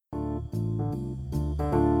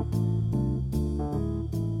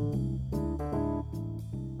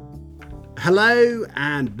Hello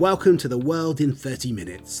and welcome to The World in 30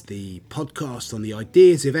 Minutes, the podcast on the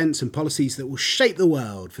ideas, events and policies that will shape the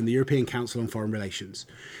world from the European Council on Foreign Relations.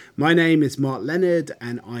 My name is Mark Leonard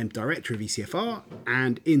and I'm Director of ECFR,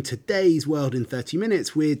 and in today's World in 30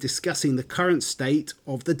 Minutes we're discussing the current state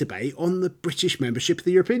of the debate on the British membership of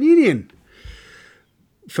the European Union.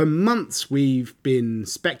 For months we've been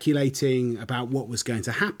speculating about what was going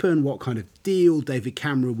to happen, what kind of deal David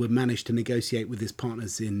Cameron would manage to negotiate with his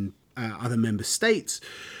partners in other member states,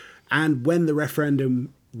 and when the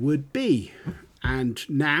referendum would be. And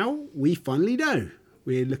now we finally know.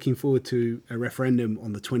 We're looking forward to a referendum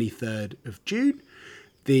on the 23rd of June.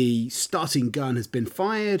 The starting gun has been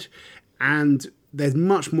fired, and there's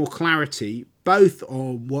much more clarity both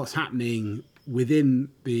on what's happening within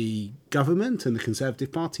the government and the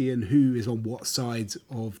Conservative Party and who is on what sides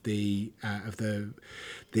of who's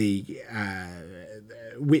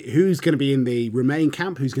going to be in the Remain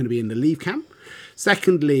camp, who's going to be in the Leave camp.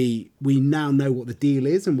 Secondly, we now know what the deal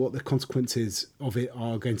is and what the consequences of it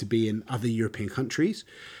are going to be in other European countries.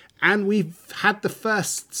 And we've had the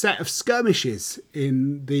first set of skirmishes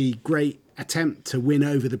in the great attempt to win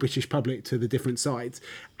over the British public to the different sides.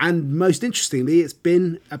 And most interestingly, it's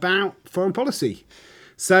been about foreign policy.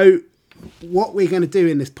 So what we're going to do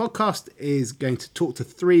in this podcast is going to talk to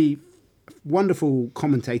three wonderful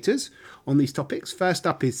commentators on these topics. First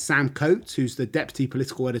up is Sam Coates, who's the Deputy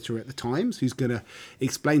Political Editor at The Times, who's going to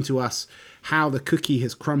explain to us how the cookie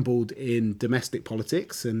has crumbled in domestic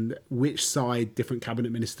politics and which side different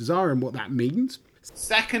cabinet ministers are and what that means.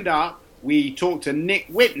 Second up, we talked to Nick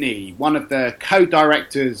Whitney, one of the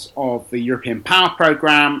co-directors of the European Power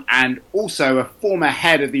Programme and also a former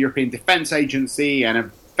head of the European Defence Agency and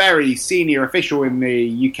a very senior official in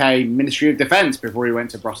the UK Ministry of Defence before he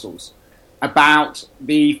went to Brussels, about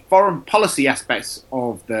the foreign policy aspects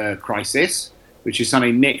of the crisis, which is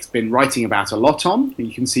something Nick's been writing about a lot on.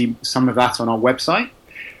 You can see some of that on our website,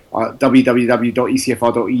 www.ecfr.eu.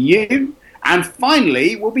 And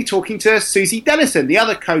finally, we'll be talking to Susie Dennison, the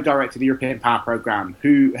other co-director of the European Power Programme,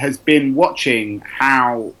 who has been watching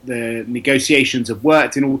how the negotiations have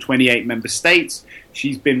worked in all 28 member states.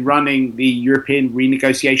 She's been running the European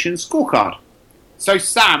renegotiation scorecard. So,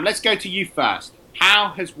 Sam, let's go to you first. How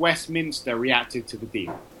has Westminster reacted to the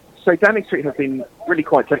deal? So Downing Street has been really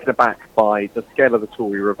quite taken aback by the scale of the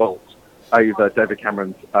Tory revolt over David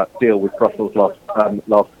Cameron's deal with Brussels last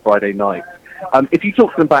Friday night. If you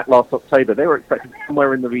talk to them back last October, they were expecting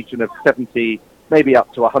somewhere in the region of 70, maybe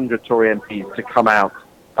up to 100 Tory MPs to come out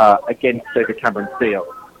against David Cameron's deal.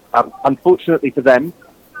 Unfortunately for them,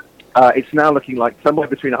 it's now looking like somewhere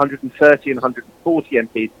between 130 and 140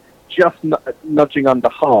 MPs, just nudging under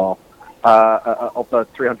half of the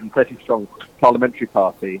 330-strong parliamentary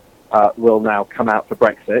party will now come out for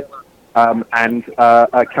Brexit and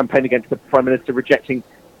campaign against the Prime Minister, rejecting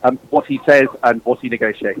what he says and what he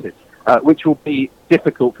negotiated, which will be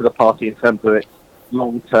difficult for the party in terms of its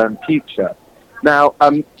long-term future. Now,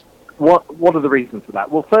 what are the reasons for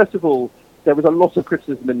that? Well, first of all, there was a lot of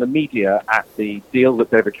criticism in the media at the deal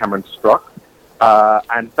that David Cameron struck,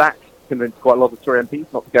 and that convinced quite a lot of Tory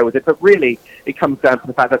MPs not to go with it. But really, it comes down to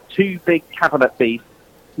the fact that two big cabinet beasts,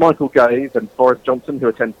 Michael Gove and Boris Johnson, who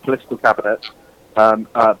attends political cabinet,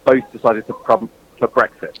 both decided to come for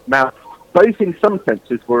Brexit. Now, both in some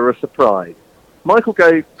senses were a surprise. Michael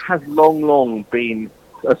Gove has long been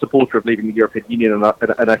a supporter of leaving the European Union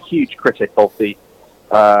and a huge critic of the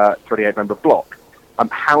 28-member bloc.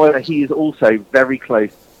 However, he is also very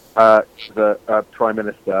close to the Prime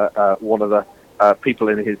Minister, one of the people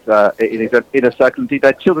in his inner circle. Indeed,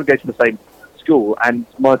 their children go to the same school, and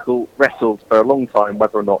Michael wrestled for a long time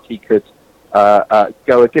whether or not he could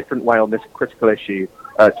go a different way on this critical issue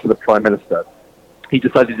to the Prime Minister. He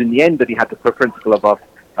decided in the end that he had to put principle above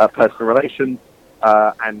personal relations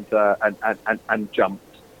and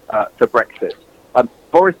jumped to Brexit.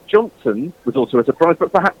 Boris Johnson was also a surprise,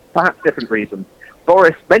 but perhaps different reasons.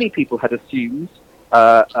 Boris, many people had assumed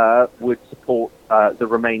would support the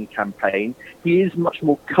Remain campaign. He is much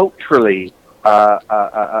more culturally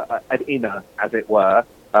an inner, as it were,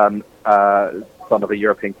 son of a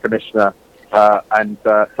European commissioner and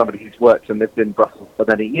somebody who's worked and lived in Brussels for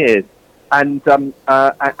many years, and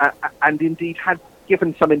indeed had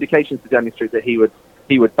given some indications to Downing Street that he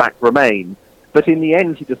would back Remain. But in the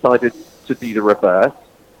end, he decided to do the reverse.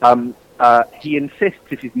 He insists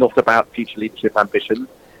this is not about future leadership ambitions.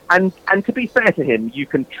 And to be fair to him, you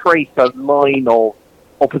can trace a line of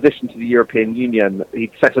opposition to the European Union.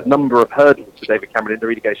 He'd set a number of hurdles to David Cameron in the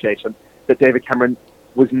renegotiation that David Cameron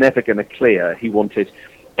was never going to clear. He wanted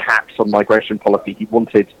caps on migration policy. He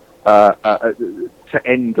wanted to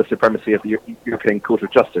end the supremacy of the European Court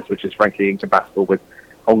of Justice, which is frankly incompatible with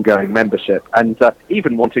ongoing membership, and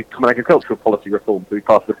even wanted common agricultural policy reform to be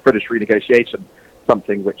part of the British renegotiation,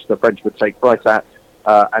 something which the French would take right at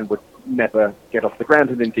and would never get off the ground,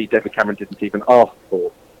 and indeed David Cameron didn't even ask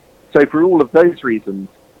for. So for all of those reasons,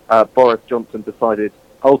 Boris Johnson decided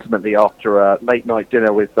ultimately, after a late night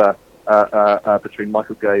dinner with between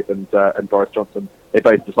Michael Gove and Boris Johnson, they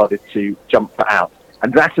both decided to jump out.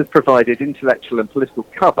 And that has provided intellectual and political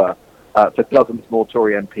cover for dozens more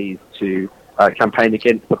Tory MPs to campaign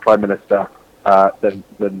against the Prime Minister than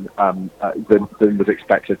was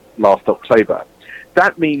expected last October.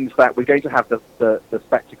 That means that we're going to have the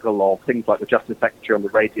spectacle of things like the Justice Secretary on the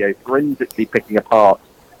radio forensically picking apart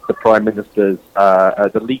the Prime Minister's,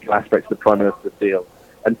 the legal aspects of the Prime Minister's deal,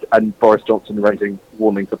 and Boris Johnson raising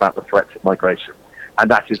warnings about the threats of migration. And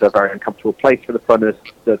that is a very uncomfortable place for the Prime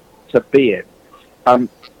Minister to be in.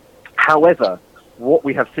 However, what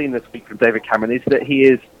we have seen this week from David Cameron is that he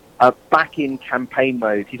is back in campaign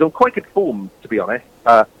mode. He's on quite good form, to be honest,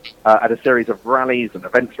 at a series of rallies and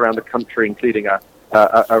events around the country, including a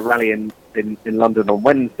rally in London on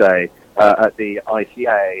Wednesday at the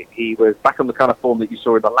ICA. He was back on the kind of form that you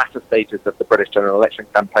saw in the latter stages of the British general election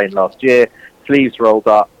campaign last year, sleeves rolled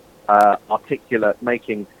up, articulate,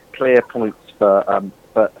 making clear points for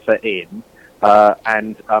in,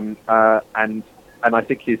 and I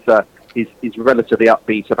think he's relatively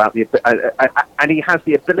upbeat about and he has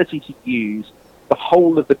the ability to use the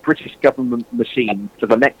whole of the British government machine for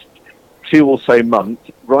the next 2 or so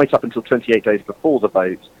months, right up until 28 days before the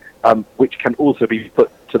vote, which can also be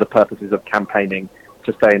put to the purposes of campaigning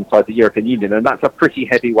to stay inside the European Union. And that's a pretty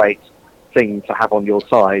heavyweight thing to have on your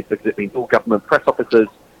side, because it means all government press officers,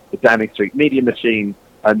 the Downing Street media machine,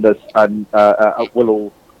 and will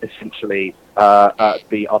all essentially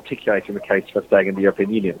be articulating the case for staying in the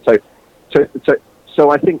European Union. So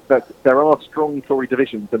I think that there are strong Tory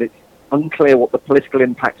divisions, and it's unclear what the political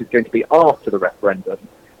impact is going to be after the referendum.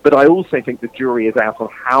 But I also think the jury is out on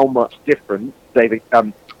how much difference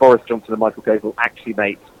Boris Johnson and Michael Gove will actually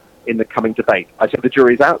make in the coming debate. I think the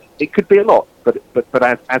jury is out. It could be a lot, but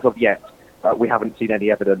as of yet, we haven't seen any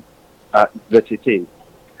evidence that it is.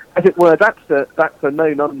 As it were, that's a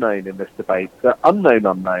known unknown in this debate. The unknown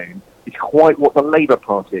unknown is quite what the Labour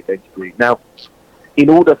Party are going to do. Now, in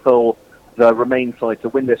order for the Remain side to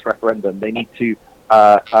win this referendum, they need to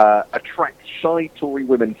attract shy Tory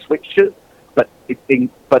women switchers, but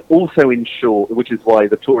also ensure, which is why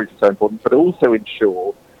the Tories are so important, but also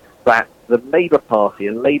ensure that the Labour Party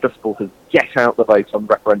and Labour supporters get out the vote on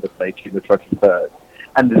referendum day, June the 23rd.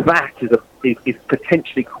 And that is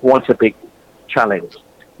potentially quite a big challenge.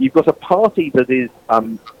 You've got a party that is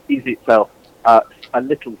itself a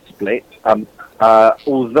little split,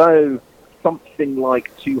 although something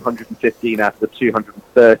like 215 out of the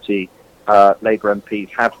 230 Labour MPs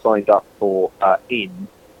have signed up for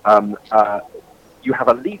you have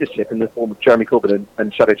a leadership in the form of Jeremy Corbyn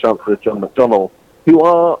and Shadow Chancellor John McDonnell, who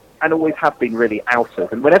are and always have been really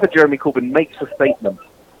outed. And whenever Jeremy Corbyn makes a statement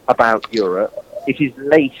about Europe, it is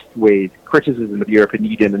laced with criticism of the European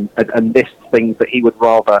Union and lists things that he would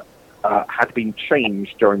rather had been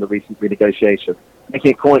changed during the recent renegotiation,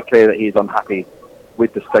 making it quite clear that he is unhappy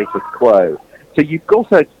with the status quo. So you've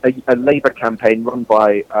got a Labour campaign run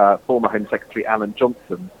by former Home Secretary Alan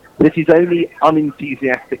Johnson. This is only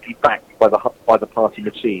unenthusiastically backed by the party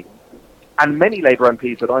machine. And many Labour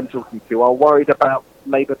MPs that I'm talking to are worried about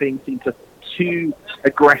Labour being seen to too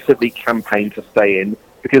aggressively campaign to stay in,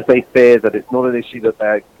 because they fear that it's not an issue that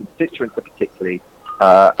their constituents are particularly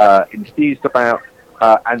enthused about,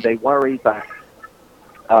 and they worry that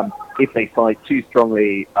if they fight too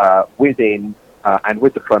strongly within and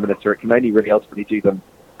with the Prime Minister, it can only really ultimately do them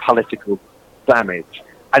political damage.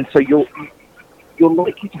 And so you're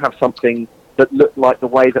likely to have something that looked like the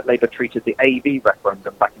way that Labour treated the AV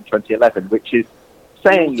referendum back in 2011, which is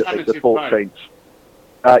saying that the default change.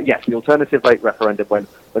 Yes, the alternative vote referendum, when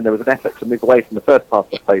there was an effort to move away from the first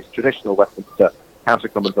past the post traditional Westminster House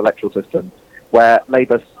of Commons electoral system, where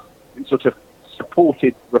Labour sort of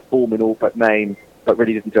supported reform in all but name, but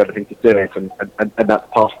really didn't do anything to do it, and that's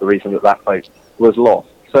part of the reason that vote was lost.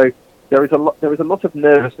 So there is a lot of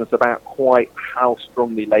nervousness about quite how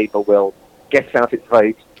strongly Labour will get out its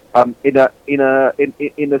vote in a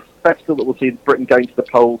spectacle that will see Britain going to the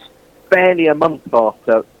polls barely a month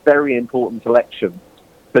after very important elections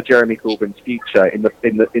for Jeremy Corbyn's future in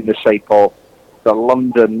the shape of the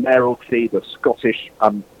London mayoralty, the Scottish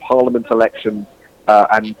Parliament elections,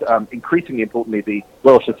 and increasingly importantly the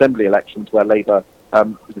Welsh Assembly elections, where Labour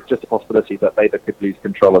there's just a possibility that Labour could lose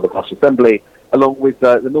control of the Welsh Assembly, along with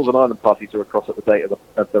the Northern Ireland parties who are across at the date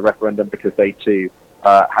of the referendum, because they too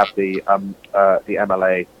have the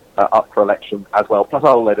MLA up for election as well, plus a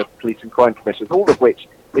whole load of police and crime commissions, all of which,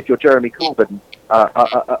 if you're Jeremy Corbyn,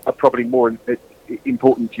 are probably more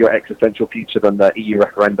important to your existential future than the EU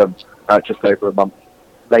referendum just over a month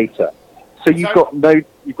later. So you've got known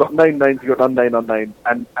knowns, you've got unknown unknowns,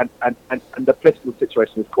 and the political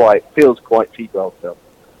situation feels quite febrile still.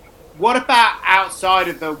 What about outside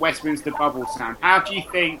of the Westminster bubble, Sam? How do you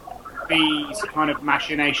think these kind of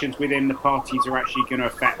machinations within the parties are actually going to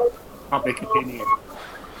affect public opinion?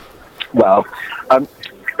 Well,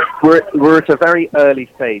 we're at a very early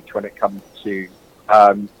stage when it comes to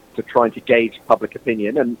trying to gauge public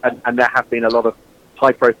opinion, and there have been a lot of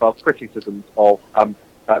high-profile criticisms of,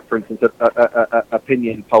 for instance,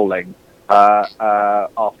 opinion polling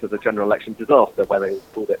after the general election disaster, where they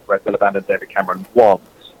called it Red Miliband and David Cameron won.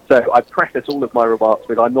 So I preface all of my remarks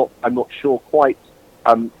with I'm not sure quite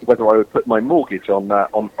whether I would put my mortgage on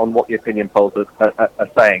what the opinion polls are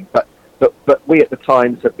saying, but we at the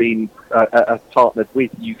Times have been partnered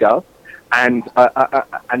with YouGov, and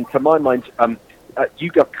to my mind,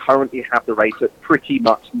 YouGov currently have the race at pretty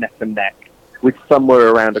much neck and neck, with somewhere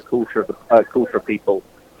around a quarter of people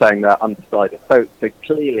saying they're undecided. So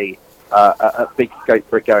clearly a big scope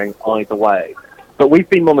for it going either way. But we've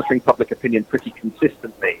been monitoring public opinion pretty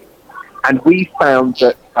consistently, and we found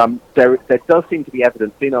that there does seem to be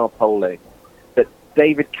evidence in our polling that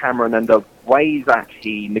David Cameron and the way that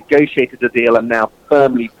he negotiated a deal and now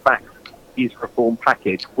firmly backs his reform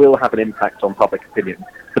package will have an impact on public opinion.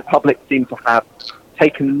 The public seem to have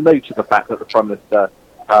taken note of the fact that the Prime Minister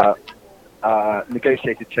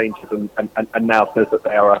negotiated changes and now says that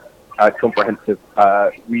they are a comprehensive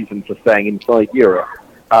reason for staying inside Europe.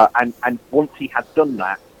 And once he had done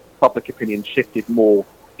that, public opinion shifted more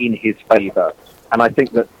in his favour. And I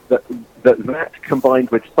think that combined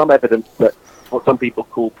with some evidence that what some people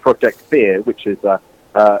call Project Fear, which is the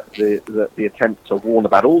attempt to warn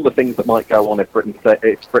about all the things that might go on if Britain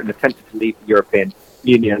attempted to leave the European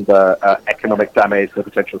Union, the economic damage, the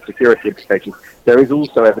potential security implications. There is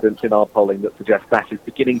also evidence in our polling that suggests that is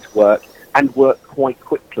beginning to work, and work quite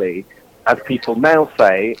quickly, as people now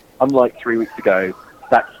say, unlike 3 weeks ago,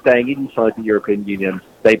 that staying inside the European Union,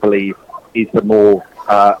 they believe, is the more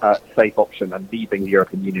safe option, and leaving the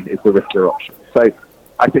European Union is the riskier option. So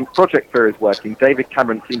I think Project Fear is working. David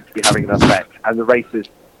Cameron seems to be having an effect, and the race is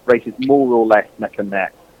more or less neck and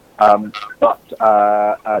neck. But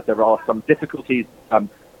there are some difficulties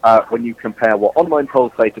when you compare what online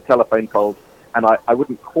polls say to telephone polls, and I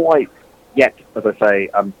wouldn't quite yet, as I say,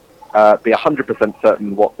 be 100%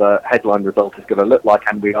 certain what the headline result is going to look like,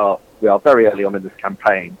 and we are very early on in this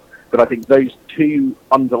campaign. But I think those two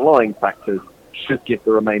underlying factors should give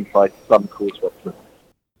the Remain side some cause for optimism.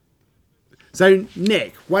 So,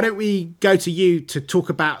 Nick, why don't we go to you to talk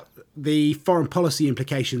about the foreign policy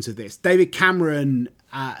implications of this? David Cameron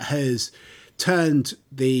has turned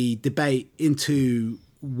the debate into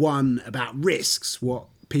one about risks, what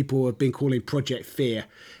people have been calling Project Fear.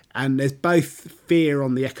 And there's both fear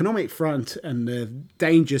on the economic front and the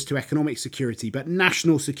dangers to economic security, but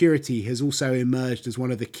national security has also emerged as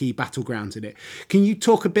one of the key battlegrounds in it. Can you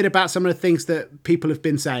talk a bit about some of the things that people have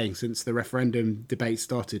been saying since the referendum debate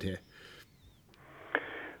started here?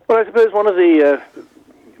 Well, I suppose one of the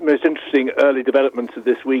most interesting early developments of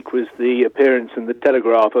this week was the appearance in the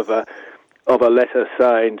Telegraph of a letter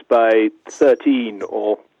signed by 13,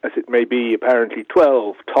 or as it may be, apparently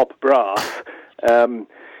 12 top brass,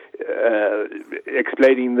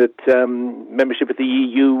 explaining that membership of the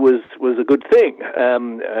EU was a good thing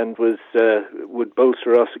and would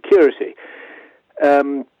bolster our security.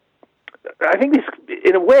 I think this,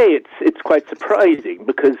 in a way, it's quite surprising,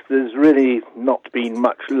 because there's really not been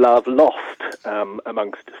much love lost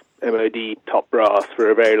amongst MOD top brass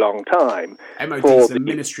for a very long time. MOD is the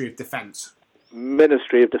Ministry of Defence.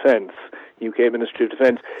 Ministry of Defence, UK Ministry of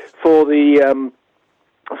Defence, for the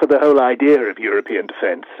whole idea of European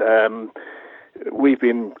defence. We've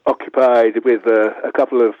been occupied with a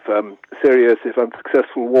couple of serious, if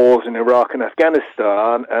unsuccessful, wars in Iraq and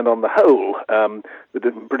Afghanistan, and on the whole,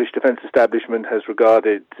 the British defence establishment has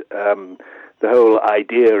regarded the whole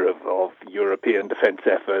idea of European defence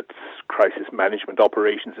efforts, crisis management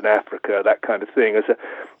operations in Africa, that kind of thing, as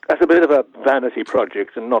a bit of a vanity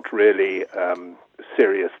project and not really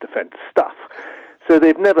serious defence stuff. So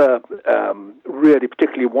they've never really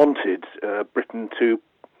particularly wanted Britain to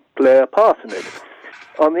play a part in it.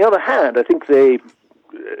 On the other hand, I think they,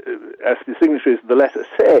 as the signatories of the letter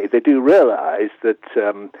say, they do realise that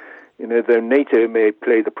though NATO may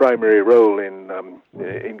play the primary role in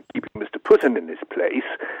keeping Mr. Putin in his place,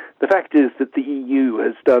 the fact is that the EU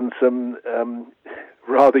has done some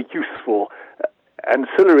rather useful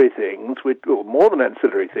ancillary things, or more than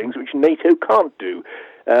ancillary things, which NATO can't do,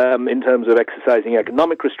 in terms of exercising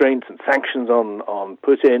economic restraints and sanctions on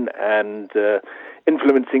Putin and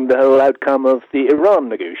influencing the whole outcome of the Iran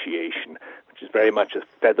negotiation, which is very much a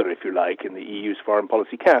feather, if you like, in the EU's foreign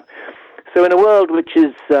policy cap. So in a world which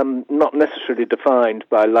is not necessarily defined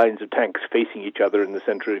by lines of tanks facing each other in the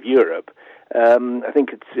centre of Europe, I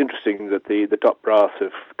think it's interesting that the top brass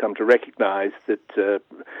have come to recognise that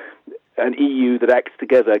an EU that acts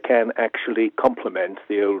together can actually complement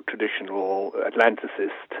the old traditional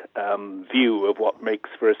Atlanticist view of what makes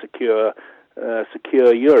for a secure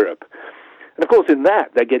Europe. And of course, in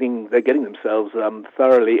that they're getting themselves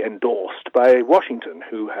thoroughly endorsed by Washington,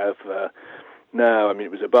 who have now. I mean,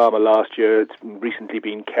 it was Obama last year. It's recently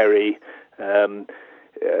been Kerry.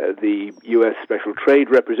 The U.S. Special Trade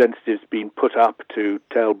Representative's been put up to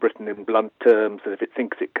tell Britain in blunt terms that if it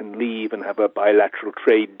thinks it can leave and have a bilateral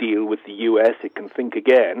trade deal with the U.S., it can think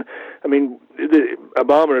again. I mean, the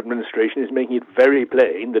Obama administration is making it very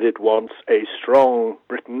plain that it wants a strong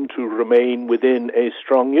Britain to remain within a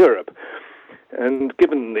strong Europe. And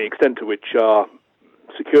given the extent to which our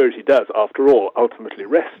security does, after all, ultimately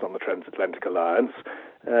rest on the transatlantic alliance,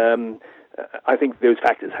 I think those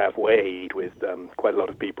factors have weighed with quite a lot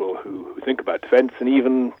of people who think about defence, and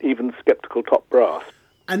even sceptical top brass.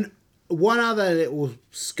 And one other little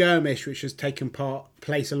skirmish which has taken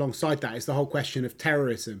place alongside that is the whole question of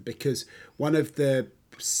terrorism, because one of the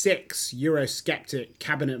 6 Eurosceptic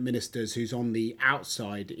cabinet ministers who's on the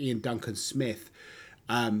outside, Ian Duncan Smith,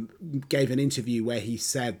 gave an interview where he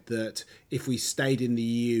said that if we stayed in the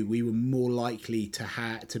EU, we were more likely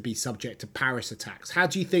to be subject to Paris attacks. How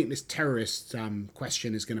do you think this terrorist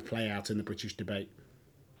question is going to play out in the British debate?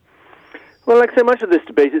 Well, like so much of this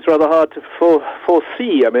debate, it's rather hard to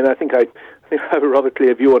foresee. I mean, I think I have a rather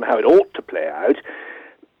clear view on how it ought to play out.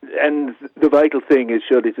 And the vital thing is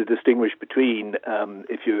surely to distinguish between,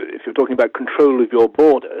 if you're talking about control of your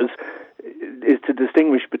borders, is to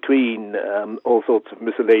distinguish between all sorts of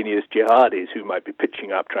miscellaneous jihadis who might be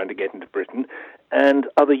pitching up trying to get into Britain and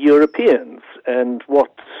other Europeans. And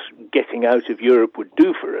what getting out of Europe would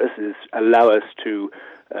do for us is allow us to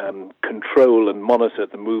control and monitor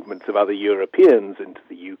the movements of other Europeans into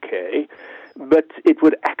the UK, but it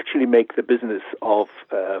would actually make the business of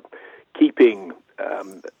keeping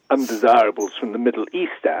undesirables from the Middle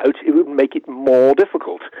East out, it would make it more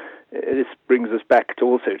difficult. This brings us back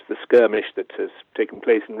to the skirmish that has taken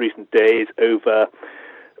place in recent days over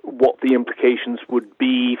what the implications would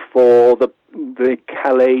be for the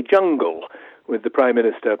Calais jungle, with the Prime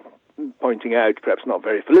Minister pointing out, perhaps not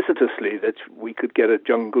very felicitously, that we could get a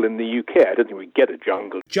jungle in the UK. I don't think we get a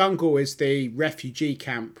jungle. Jungle is the refugee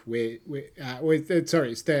camp it's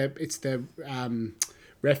the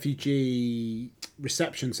refugee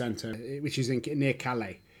reception centre, which is near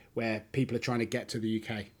Calais, where people are trying to get to the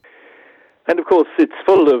UK. And of course, it's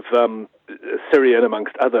full of Syrian,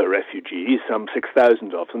 amongst other refugees, some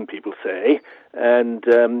 6,000 of them, people say. And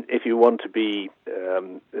if you want to be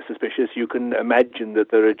suspicious, you can imagine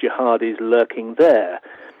that there are jihadis lurking there.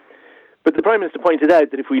 But the Prime Minister pointed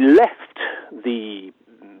out that if we left the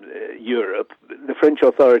Europe, the French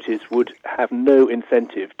authorities would have no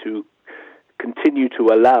incentive to continue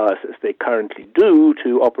to allow us, as they currently do,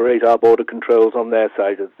 to operate our border controls on their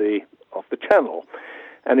side of the channel.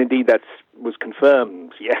 And indeed, that was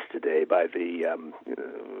confirmed yesterday by the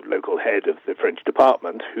local head of the French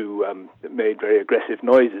department, who made very aggressive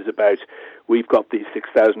noises about, we've got these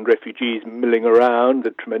 6,000 refugees milling around,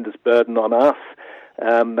 a tremendous burden on us.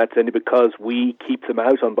 That's only because we keep them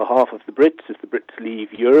out on behalf of the Brits. If the Brits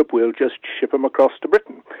leave Europe, we'll just ship them across to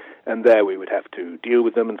Britain. And there we would have to deal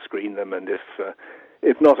with them and screen them, and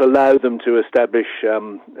if not allow them to establish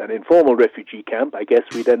an informal refugee camp, I guess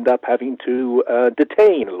we'd end up having to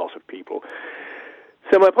detain a lot of people.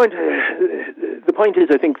 So the point is,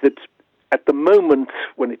 I think that at the moment,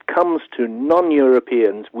 when it comes to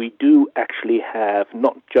non-Europeans, we do actually have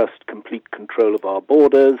not just complete control of our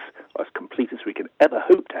borders, as complete as we can ever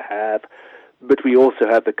hope to have, but we also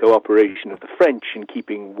have the cooperation of the French in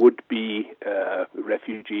keeping would-be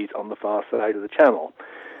refugees on the far side of the Channel.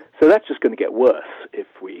 So that's just going to get worse if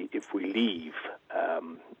we leave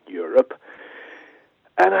Europe.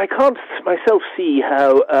 And I can't myself see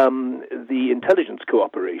how the intelligence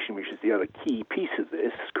cooperation, which is the other key piece of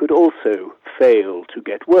this, could also fail to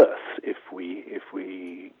get worse if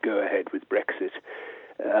we go ahead with Brexit.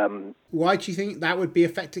 Why do you think that would be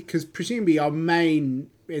affected? Because presumably our main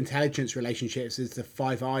intelligence relationships is the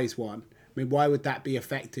Five Eyes one. I mean, why would that be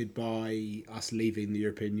affected by us leaving the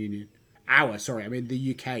European Union?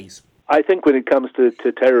 The UK's. I think when it comes to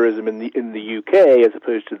terrorism in the UK, as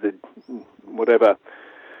opposed to the whatever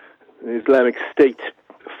Islamic State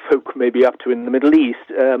folk may be up to in the Middle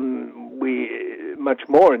East, we much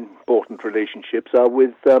more important relationships are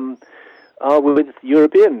with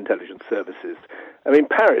European intelligence services. I mean,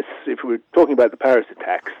 Paris. If we're talking about the Paris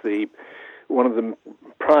attacks, one of the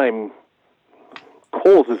prime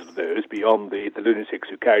causes of those, beyond the lunatics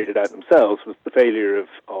who carried it out themselves, was the failure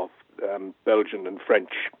of Belgian and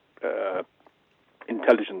French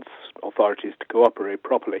intelligence authorities to cooperate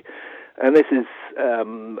properly. And this is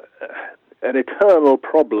an eternal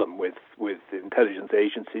problem with intelligence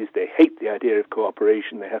agencies. They hate the idea of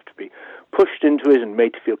cooperation. They have to be pushed into it and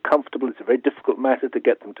made to feel comfortable. It's a very difficult matter to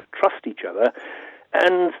get them to trust each other.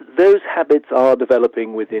 And those habits are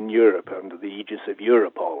developing within Europe under the aegis of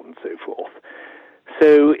Europol and so forth.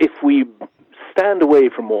 So if we stand away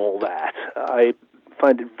from all that, I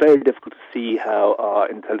find it very difficult to see how our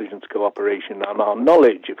intelligence cooperation and our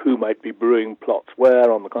knowledge of who might be brewing plots where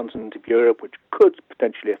on the continent of Europe, which could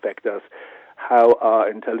potentially affect us, how our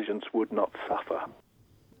intelligence would not suffer.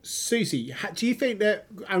 Susie, do you think that,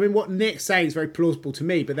 I mean, what Nick's saying is very plausible to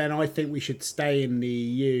me, but then I think we should stay in the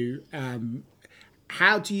EU.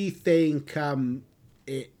 How do you think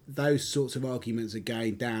those sorts of arguments are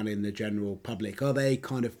going down in the general public? Are they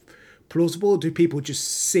kind of plausible? Do people just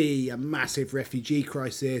see a massive refugee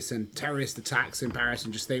crisis and terrorist attacks in Paris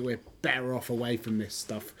and just think we're better off away from this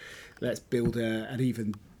stuff? Let's build an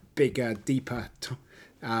even bigger, deeper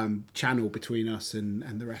channel between us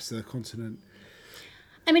and the rest of the continent?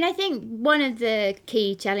 I mean, I think one of the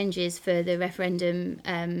key challenges for the referendum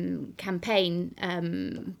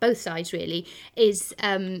campaign, both sides really, is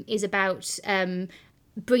about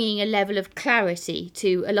bringing a level of clarity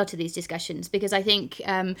to a lot of these discussions, because I think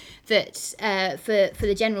that for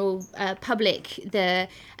the general public,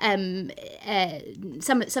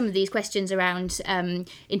 some of these questions around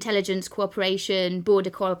intelligence cooperation, border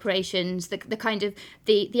cooperations, the kind of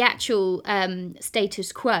the actual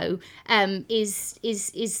status quo is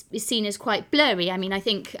seen as quite blurry. I mean, I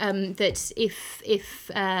think that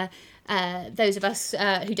if those of us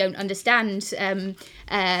who don't understand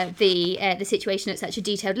the situation at such a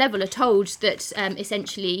detailed level are told that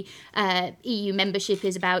essentially EU membership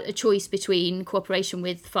is about a choice between cooperation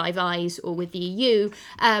with Five Eyes or with the EU,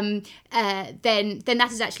 then that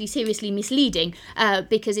is actually seriously misleading,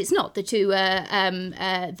 because it's not. The two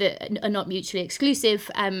are not mutually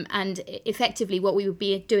exclusive, and effectively what we would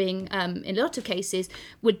be doing in a lot of cases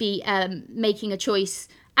would be making a choice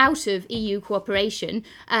out of EU cooperation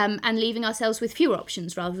and leaving ourselves with fewer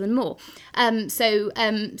options rather than more. So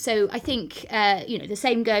I think the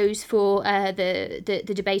same goes for the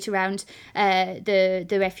debate around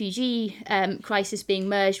the refugee crisis being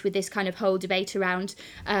merged with this kind of whole debate around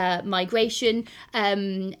migration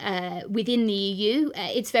within the EU.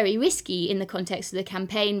 It's very risky in the context of the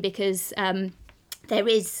campaign because there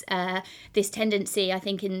is this tendency, I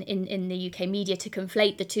think, in the UK media to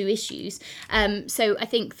conflate the two issues. So I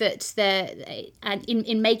think that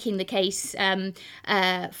in making the case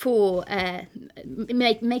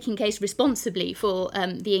making case responsibly for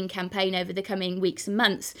the In campaign over the coming weeks and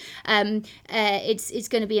months, it's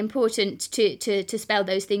going to be important to spell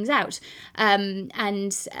those things out and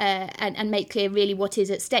make clear really what is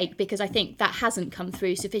at stake, because I think that hasn't come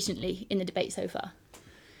through sufficiently in the debate so far.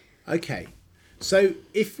 Okay. So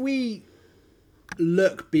if we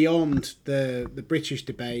look beyond the British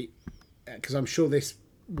debate, because I'm sure this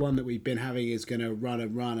one that we've been having is going to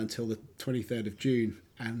run until the 23rd of June,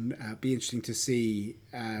 and be interesting to see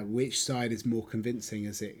which side is more convincing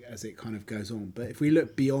as it kind of goes on. But if we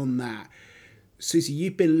look beyond that, Susie,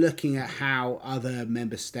 you've been looking at how other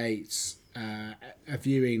member states are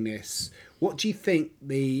viewing this. What do you think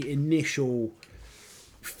the initial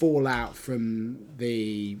fallout from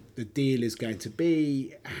the deal is going to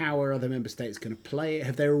be? How are other member states going to play it?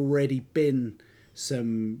 Have there already been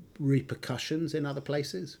some repercussions in other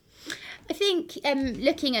places? I think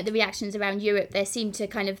looking at the reactions around Europe, there seem to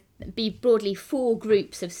kind of be broadly four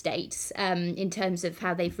groups of states in terms of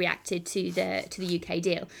how they've reacted to the UK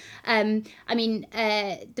deal. I mean,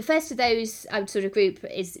 the first of those I would sort of group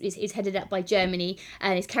is headed up by Germany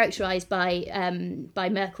and is characterised by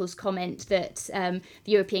Merkel's comment that the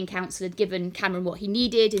European Council had given Cameron what he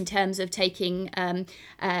needed in terms of taking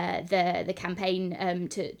the campaign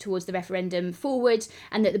towards the referendum forward,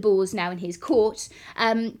 and that the ball is now in his court.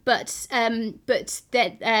 But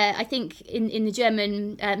that I think in the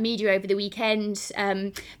German media, media over the weekend,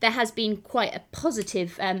 there has been quite a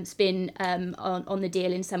positive spin on the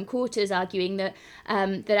deal in some quarters, arguing that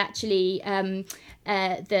actually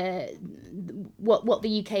what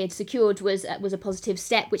the UK had secured was a positive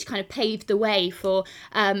step, which kind of paved the way for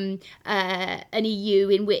an EU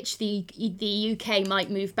in which the UK might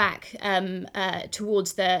move back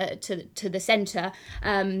towards the centre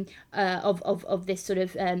of this sort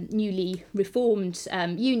of newly reformed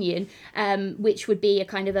union, which would be a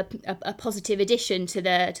kind of a positive addition to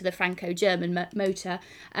the Franco-German motor,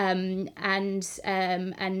 and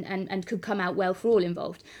could come out well for all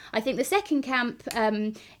involved. I think the second camp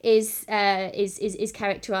is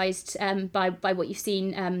characterised by what you've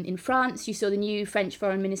seen in France. You saw the new French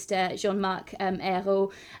Foreign Minister Jean-Marc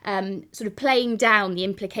Ayrault sort of playing down the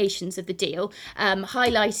implications of the deal,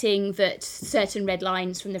 highlighting that certain red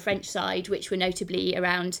lines from the French side, which were notably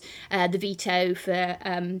around the veto for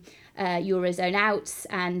Eurozone outs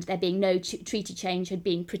and there being no treaty change, had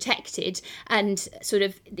been protected, and sort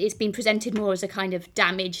of it's been presented more as a kind of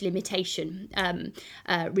damage limitation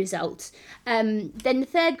result. Then the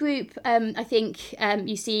third group, I think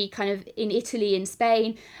you see kind of in Italy and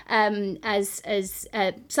Spain as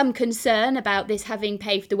some concern about this having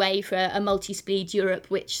paved the way for a multi-speed Europe,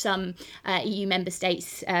 which some EU member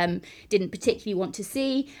states didn't particularly want to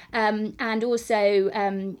see, and also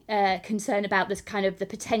concern about this kind of the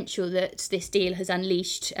potential that this deal has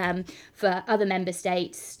unleashed for other member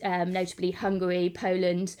states, notably Hungary,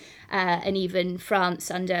 Poland, and even France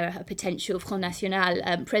under a potential Front National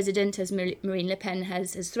president, as Marine Le Pen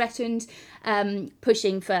has threatened,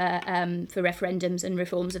 pushing for referendums and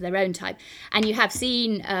reforms of their own type. And you have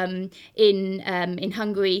seen in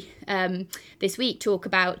Hungary this week talk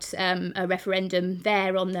about a referendum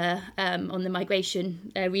there on the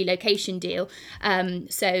migration relocation deal.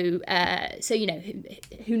 So you know,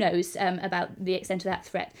 who knows about the extent of that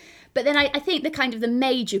threat. But then I think the kind of the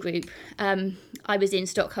major group, I was in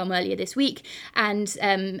Stockholm earlier this week, and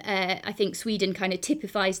I think Sweden kind of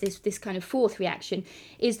typifies this kind of fourth reaction,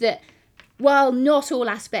 is that while not all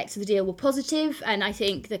aspects of the deal were positive, and I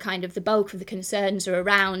think the kind of the bulk of the concerns are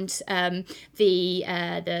around the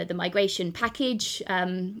migration package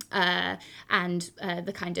and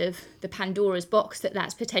the kind of the Pandora's box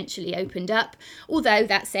that's potentially opened up. Although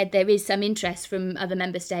that said, there is some interest from other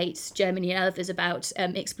member states, Germany and others, about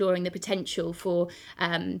exploring the potential for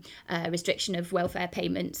restriction of welfare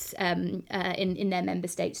payments in their member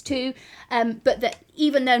states too. But that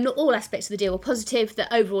even though not all aspects of the deal were positive,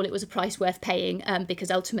 that overall it was a price worth paying because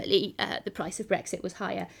ultimately the price of Brexit was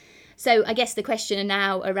higher. So I guess the question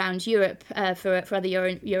now around Europe for other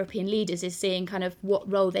European leaders is seeing kind of what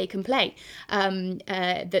role they can play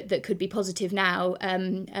that could be positive now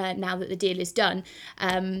that the deal is done,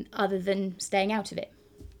 other than staying out of it.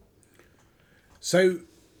 So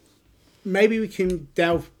maybe we can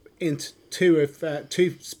delve into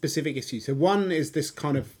two specific issues. So one is this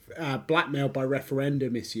kind of blackmail by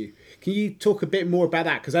referendum issue. Can you talk a bit more about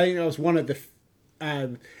that? Because I think that was one of the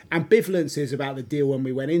ambivalences about the deal when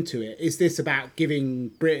we went into it. Is this about giving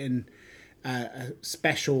Britain a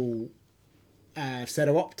special set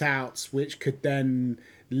of opt-outs, which could then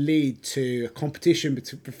lead to a competition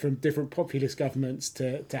from different populist governments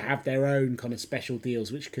to have their own kind of special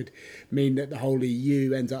deals, which could mean that the whole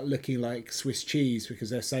EU ends up looking like Swiss cheese because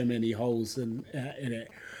there's so many holes in it,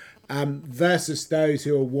 versus those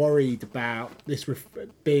who are worried about this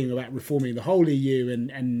being about reforming the whole EU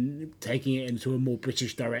and taking it into a more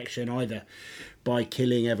British direction, either by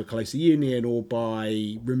killing ever closer union or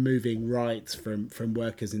by removing rights from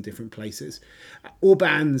workers in different places.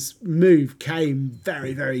 Orban's move came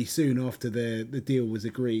very, very soon after the deal was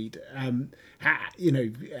agreed.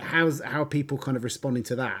 How are people kind of responding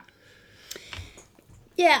to that?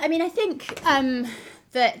 Yeah, I mean, I think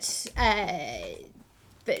that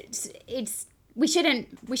it's we shouldn't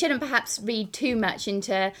perhaps read too much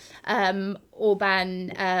into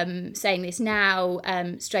Orban saying this now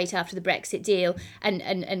straight after the Brexit deal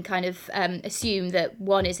and kind of assume that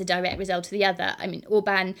one is a direct result of the other. I mean,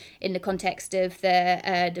 Orban, in the context of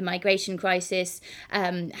the migration crisis,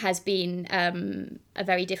 has been a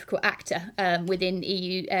very difficult actor within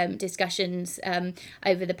EU discussions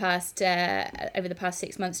over the past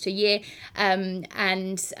 6 months to a year,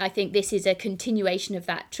 and I think this is a continuation of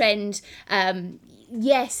that trend.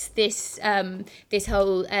 Yes, this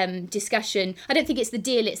whole discussion, I don't think it's the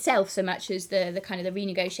deal itself so much as the kind of the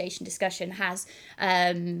renegotiation discussion has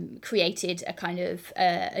created a kind of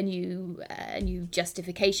a new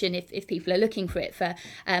justification if people are looking for it for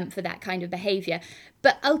that kind of behaviour.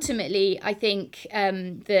 But ultimately, I think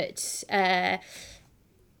that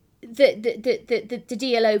the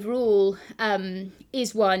deal overall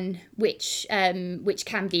is one which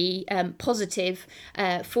can be positive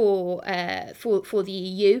for the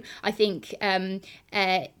EU. I think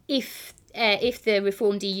if the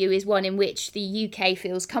reformed EU is one in which the UK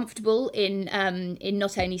feels comfortable in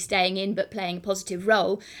not only staying in but playing a positive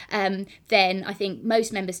role, then I think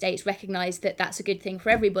most member states recognise that that's a good thing for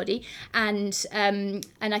everybody, and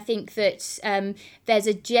I think that there's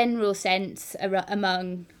a general sense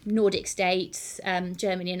among Nordic states,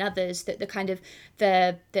 Germany and others, that the kind of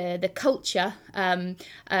the culture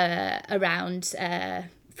around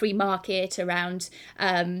free market, around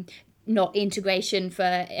not integration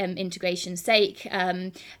for integration's sake,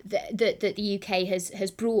 that the UK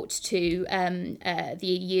has brought to the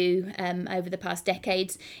EU over the past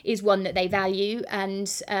decades is one that they value,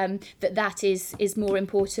 and that is more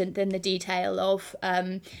important than the detail of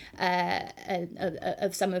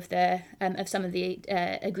some of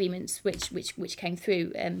the agreements which came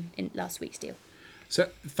through in last week's deal. So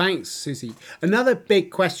thanks, Susie. Another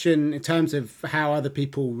big question in terms of how other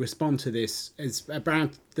people respond to this is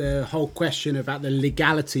around the whole question about the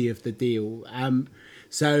legality of the deal.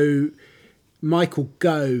 So Michael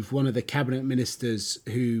Gove, one of the cabinet ministers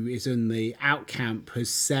who is in the out camp, has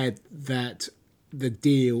said that the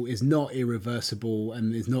deal is not irreversible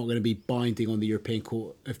and is not going to be binding on the European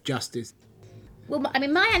Court of Justice. Well, I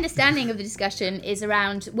mean, my understanding of the discussion is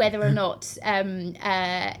around whether or not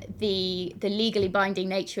the legally binding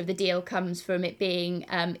nature of the deal comes from it being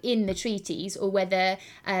in the treaties, or whether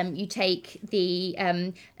you take the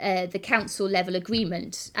council level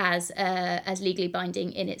agreement as legally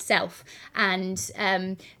binding in itself. And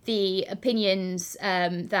the opinions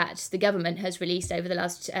that the government has released over the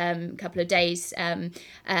last couple of days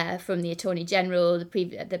from the Attorney General,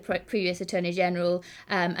 the previous Attorney General,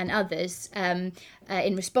 and others,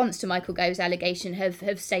 in response to Michael Gove's allegation,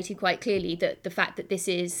 have stated quite clearly that the fact that this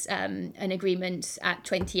is an agreement at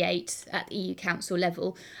 28 at the EU Council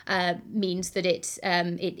level means that it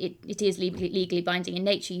is legally binding in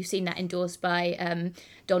nature. You've seen that endorsed by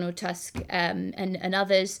Donald Tusk and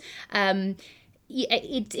others.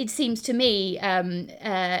 It seems to me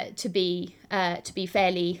to be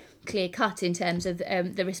fairly clear cut in terms of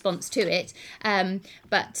the response to it,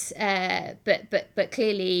 but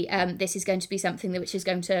clearly this is going to be something which is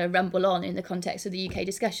going to rumble on in the context of the UK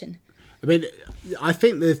discussion. I mean, I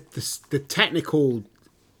think the technical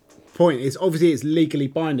point is obviously it's legally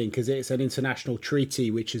binding because it's an international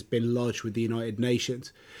treaty which has been lodged with the United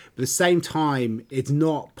Nations. But at the same time, it's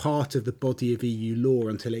not part of the body of EU law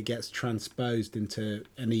until it gets transposed into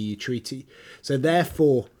an EU treaty. So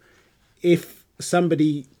therefore, if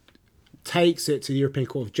somebody takes it to the European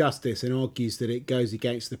Court of Justice and argues that it goes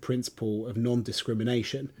against the principle of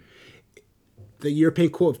non-discrimination, the European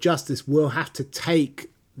Court of Justice will have to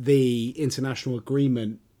take the international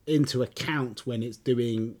agreement into account when it's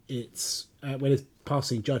doing its when it's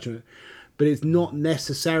passing judgment, but it's not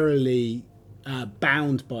necessarily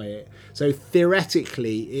bound by it. So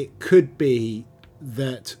theoretically, it could be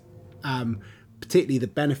that particularly the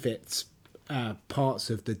benefits parts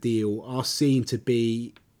of the deal are seen to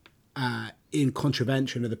be in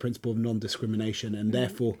contravention of the principle of non-discrimination, and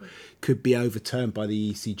therefore could be overturned by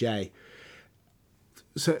the ECJ.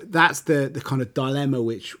 So that's the kind of dilemma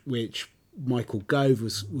which Michael Gove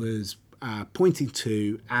was pointing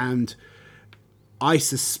to, and I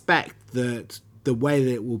suspect that the way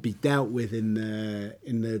that it will be dealt with in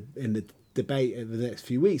the debate over the next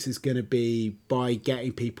few weeks is going to be by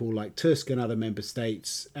getting people like Tusk and other member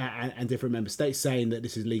states and different member states saying that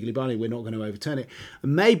this is legally binding, we're not going to overturn it.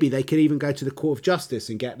 And maybe they could even go to the Court of Justice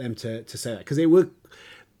and get them to say that, because it would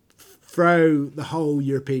throw the whole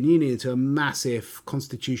European Union into a massive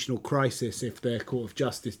constitutional crisis if the Court of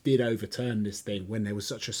Justice did overturn this thing when there was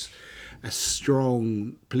such a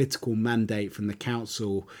strong political mandate from the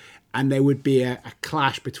Council, and there would be a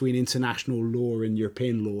clash between international law and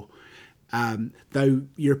European law. Though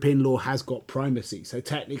European law has got primacy. So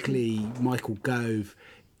technically, Michael Gove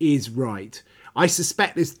is right. I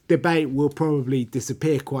suspect this debate will probably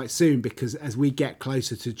disappear quite soon, because as we get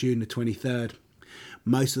closer to June the 23rd,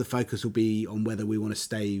 most of the focus will be on whether we want to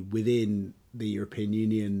stay within the European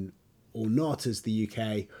Union or not as the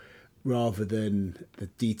UK, rather than the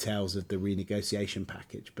details of the renegotiation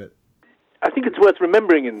package. But I think it's worth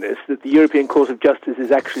remembering in this that the European Court of Justice is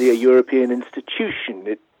actually a European institution.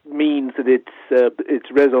 It means that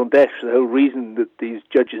it's raison d'etre. The whole reason that these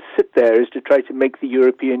judges sit there is to try to make the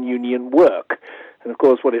European Union work. And of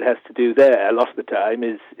course, what it has to do there, a lot of the time,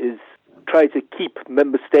 is try to keep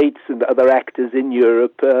member states and other actors in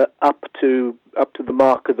Europe up to the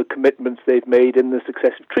mark of the commitments they've made in the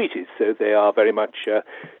successive treaties. So they are very much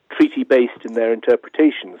treaty-based in their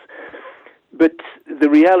interpretations. But the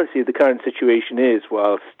reality of the current situation is,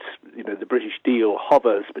 whilst the British deal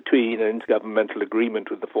hovers between an intergovernmental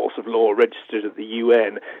agreement with the force of law registered at the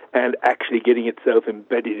UN and actually getting itself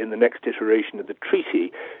embedded in the next iteration of the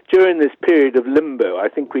treaty, during this period of limbo, I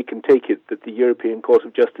think we can take it that the European Court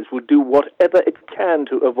of Justice will do whatever it can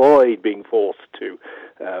to avoid being forced to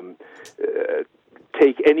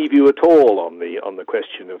take any view at all on the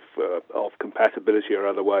question of compatibility or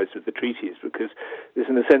otherwise with the treaties, because this,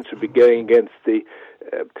 in a sense, would be going against the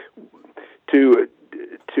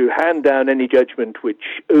to hand down any judgment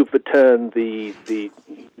which overturned the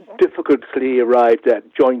difficultly arrived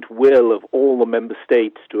at joint will of all the member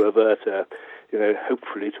states to avert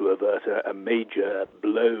hopefully to avert a major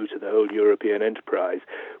blow to the whole European enterprise,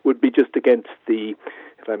 would be just against the,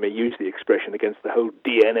 if I may use the expression, against the whole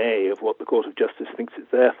DNA of what the Court of Justice thinks it's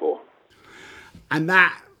there for. And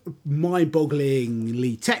that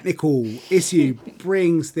mind-bogglingly technical issue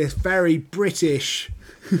brings this very British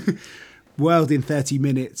World in 30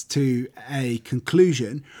 Minutes to a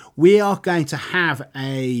conclusion. We are going to have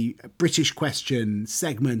a British question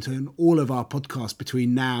segment on all of our podcasts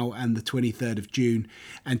between now and the 23rd of June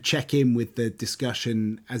and check in with the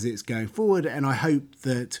discussion as it's going forward. And I hope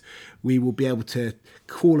that we will be able to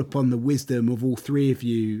call upon the wisdom of all three of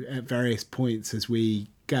you at various points as we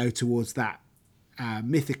go towards that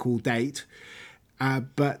mythical date.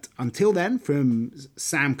 But until then, from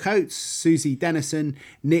Sam Coates, Susie Dennison,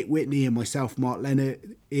 Nick Whitney and myself, Mark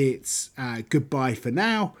Leonard, it's goodbye for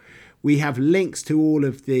now. We have links to all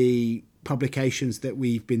of the publications that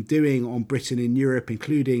we've been doing on Britain in Europe,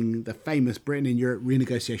 including the famous Britain in Europe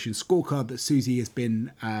renegotiation scorecard that Susie has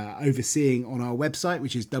been overseeing on our website,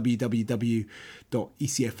 which is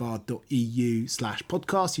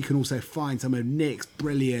www.ecfr.eu/podcast. You can also find some of Nick's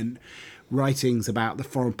brilliant writings about the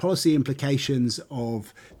foreign policy implications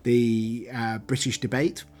of the British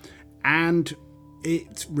debate. And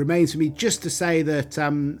it remains for me just to say that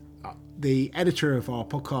the editor of our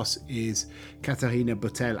podcast is Caterina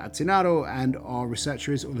Botel Atzinaro and our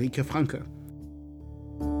researcher is Ulrike Franke.